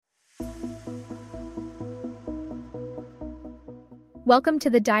Welcome to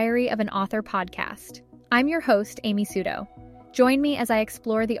the Diary of an Author podcast. I'm your host, Amy Sudo. Join me as I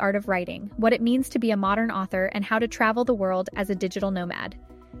explore the art of writing, what it means to be a modern author, and how to travel the world as a digital nomad.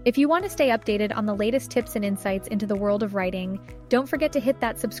 If you want to stay updated on the latest tips and insights into the world of writing, don't forget to hit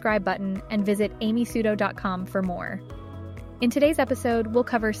that subscribe button and visit amysudo.com for more. In today's episode, we'll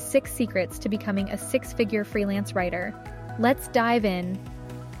cover 6 secrets to becoming a 6-figure freelance writer. Let's dive in.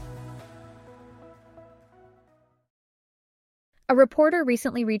 A reporter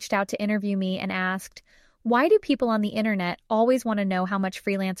recently reached out to interview me and asked, "Why do people on the internet always want to know how much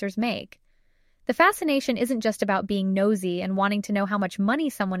freelancers make?" The fascination isn't just about being nosy and wanting to know how much money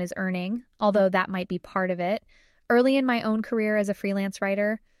someone is earning, although that might be part of it. Early in my own career as a freelance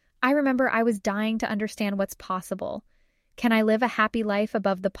writer, I remember I was dying to understand what's possible. Can I live a happy life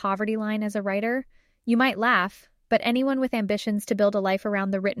above the poverty line as a writer? You might laugh, but anyone with ambitions to build a life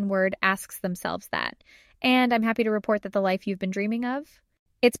around the written word asks themselves that. And I'm happy to report that the life you've been dreaming of,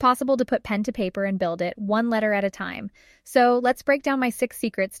 it's possible to put pen to paper and build it, one letter at a time. So let's break down my 6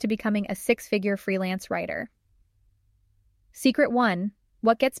 secrets to becoming a 6-figure freelance writer. Secret 1,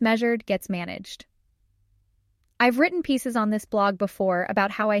 what gets measured gets managed. I've written pieces on this blog before about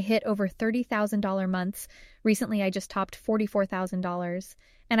how I hit over $30,000 months. Recently, I just topped $44,000,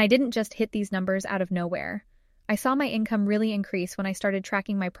 and I didn't just hit these numbers out of nowhere. I saw my income really increase when I started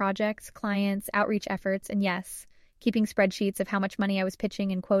tracking my projects, clients, outreach efforts, and yes, keeping spreadsheets of how much money I was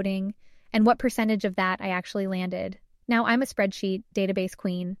pitching and quoting, and what percentage of that I actually landed. Now I'm a spreadsheet database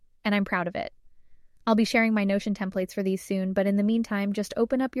queen, and I'm proud of it. I'll be sharing my Notion templates for these soon, but in the meantime, just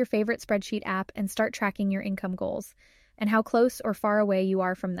open up your favorite spreadsheet app and start tracking your income goals, and how close or far away you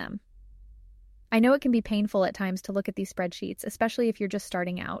are from them. I know it can be painful at times to look at these spreadsheets, especially if you're just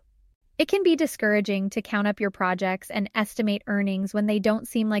starting out. It can be discouraging to count up your projects and estimate earnings when they don't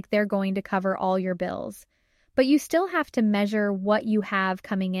seem like they're going to cover all your bills. But you still have to measure what you have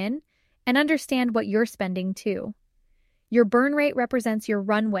coming in and understand what you're spending too. Your burn rate represents your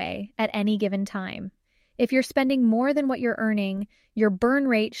runway at any given time. If you're spending more than what you're earning, your burn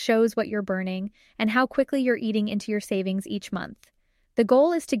rate shows what you're burning and how quickly you're eating into your savings each month. The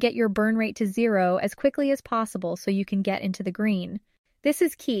goal is to get your burn rate to 0 as quickly as possible so you can get into the green. This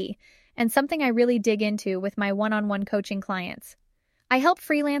is key, and something I really dig into with my one-on-one coaching clients. I help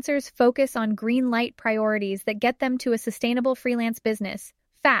freelancers focus on green light priorities that get them to a sustainable freelance business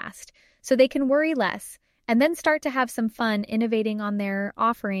fast so they can worry less and then start to have some fun innovating on their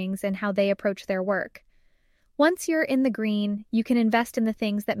offerings and how they approach their work. Once you're in the green, you can invest in the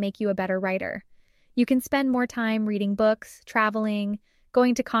things that make you a better writer. You can spend more time reading books, traveling,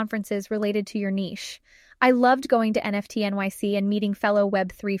 going to conferences related to your niche. I loved going to NFT NYC and meeting fellow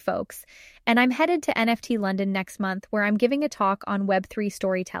Web3 folks, and I'm headed to NFT London next month where I'm giving a talk on Web3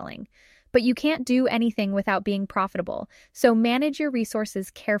 storytelling. But you can't do anything without being profitable, so manage your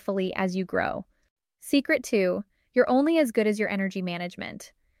resources carefully as you grow. Secret 2, you're only as good as your energy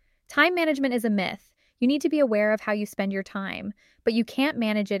management. Time management is a myth. You need to be aware of how you spend your time, but you can't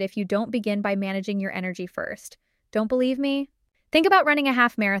manage it if you don't begin by managing your energy first. Don't believe me? Think about running a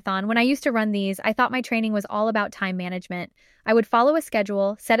half marathon. When I used to run these, I thought my training was all about time management. I would follow a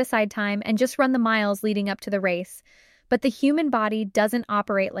schedule, set aside time, and just run the miles leading up to the race. But the human body doesn't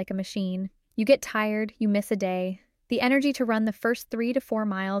operate like a machine. You get tired, you miss a day. The energy to run the first 3 to 4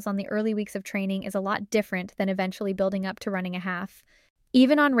 miles on the early weeks of training is a lot different than eventually building up to running a half.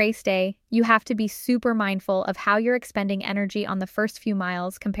 Even on race day, you have to be super mindful of how you're expending energy on the first few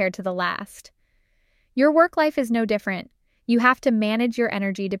miles compared to the last. Your work life is no different. You have to manage your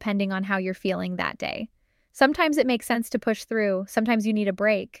energy depending on how you're feeling that day. Sometimes it makes sense to push through. Sometimes you need a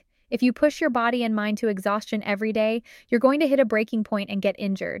break. If you push your body and mind to exhaustion every day, you're going to hit a breaking point and get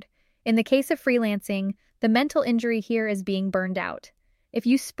injured. In the case of freelancing, the mental injury here is being burned out. If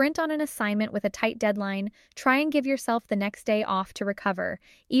you sprint on an assignment with a tight deadline, try and give yourself the next day off to recover,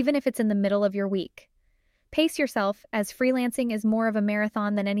 even if it's in the middle of your week. Pace yourself, as freelancing is more of a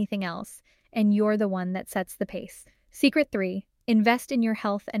marathon than anything else, and you're the one that sets the pace. Secret 3, invest in your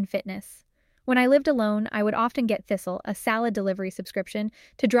health and fitness. When I lived alone, I would often get Thistle, a salad delivery subscription,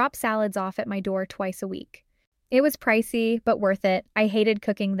 to drop salads off at my door twice a week. It was pricey, but worth it. I hated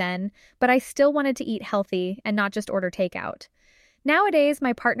cooking then, but I still wanted to eat healthy and not just order takeout. Nowadays,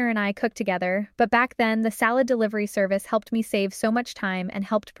 my partner and I cook together, but back then, the salad delivery service helped me save so much time and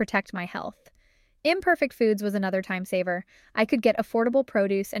helped protect my health. Imperfect Foods was another time saver. I could get affordable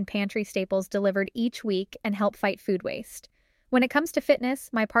produce and pantry staples delivered each week and help fight food waste. When it comes to fitness,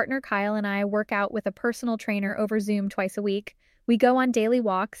 my partner Kyle and I work out with a personal trainer over Zoom twice a week. We go on daily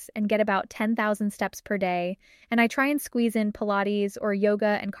walks and get about 10,000 steps per day, and I try and squeeze in Pilates or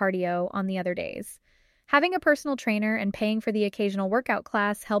yoga and cardio on the other days. Having a personal trainer and paying for the occasional workout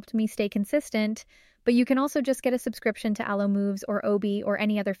class helped me stay consistent, but you can also just get a subscription to Alo Moves or Obi or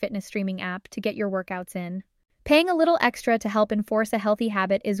any other fitness streaming app to get your workouts in. Paying a little extra to help enforce a healthy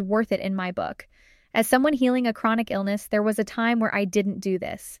habit is worth it in my book. As someone healing a chronic illness, there was a time where I didn't do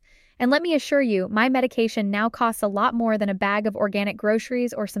this. And let me assure you, my medication now costs a lot more than a bag of organic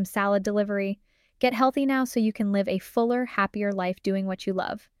groceries or some salad delivery. Get healthy now so you can live a fuller, happier life doing what you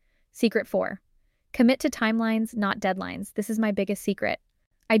love. Secret 4. Commit to timelines, not deadlines. This is my biggest secret.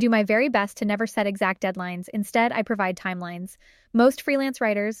 I do my very best to never set exact deadlines. Instead, I provide timelines. Most freelance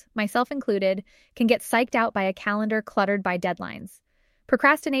writers, myself included, can get psyched out by a calendar cluttered by deadlines.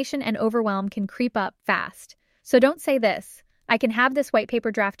 Procrastination and overwhelm can creep up fast. So don't say this: I can have this white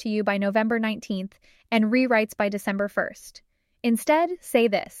paper draft to you by November 19th and rewrites by December 1st. Instead, say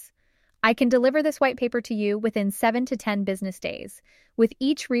this: I can deliver this white paper to you within 7 to 10 business days, with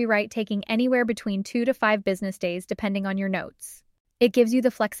each rewrite taking anywhere between 2 to 5 business days depending on your notes. It gives you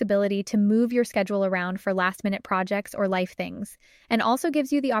the flexibility to move your schedule around for last-minute projects or life things, and also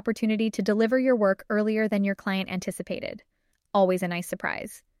gives you the opportunity to deliver your work earlier than your client anticipated. Always a nice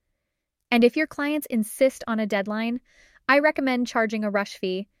surprise. And if your clients insist on a deadline, I recommend charging a rush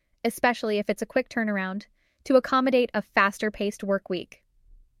fee, especially if it's a quick turnaround, to accommodate a faster-paced work week.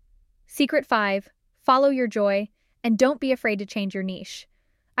 Secret 5. Follow your joy, and don't be afraid to change your niche.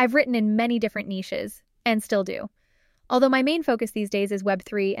 I've written in many different niches, and still do. Although my main focus these days is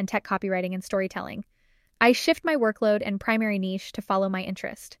Web3 and tech copywriting and storytelling, I shift my workload and primary niche to follow my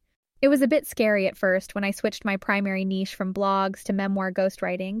interest. It was a bit scary at first when I switched my primary niche from blogs to memoir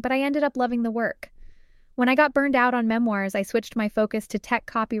ghostwriting, but I ended up loving the work. When I got burned out on memoirs, I switched my focus to tech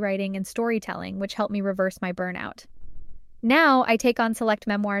copywriting and storytelling, which helped me reverse my burnout. Now, I take on select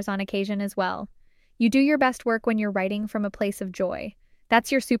memoirs on occasion as well. You do your best work when you're writing from a place of joy.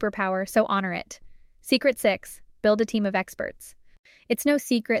 That's your superpower, so honor it. Secret 6. Build a team of experts. It's no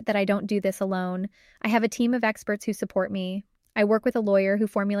secret that I don't do this alone. I have a team of experts who support me. I work with a lawyer who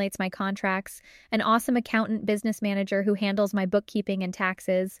formulates my contracts, an awesome accountant business manager who handles my bookkeeping and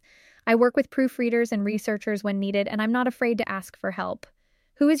taxes. I work with proofreaders and researchers when needed, and I'm not afraid to ask for help.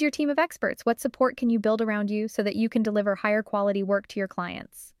 Who is your team of experts? What support can you build around you so that you can deliver higher quality work to your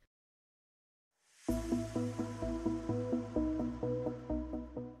clients?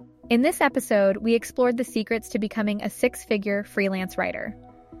 In this episode, we explored the secrets to becoming a 6-figure freelance writer.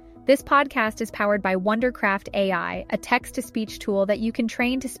 This podcast is powered by Wondercraft AI, a text-to-speech tool that you can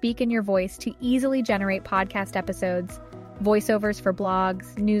train to speak in your voice to easily generate podcast episodes, voiceovers for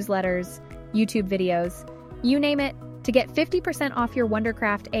blogs, newsletters, YouTube videos, you name it. To get 50% off your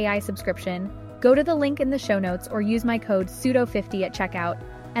Wondercraft AI subscription, go to the link in the show notes or use my code SUTO50 at checkout,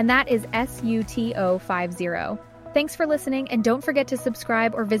 and that is SUTO50. Thanks for listening, and don't forget to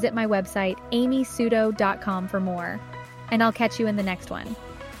subscribe or visit my website, amysuto.com, for more. And I'll catch you in the next one.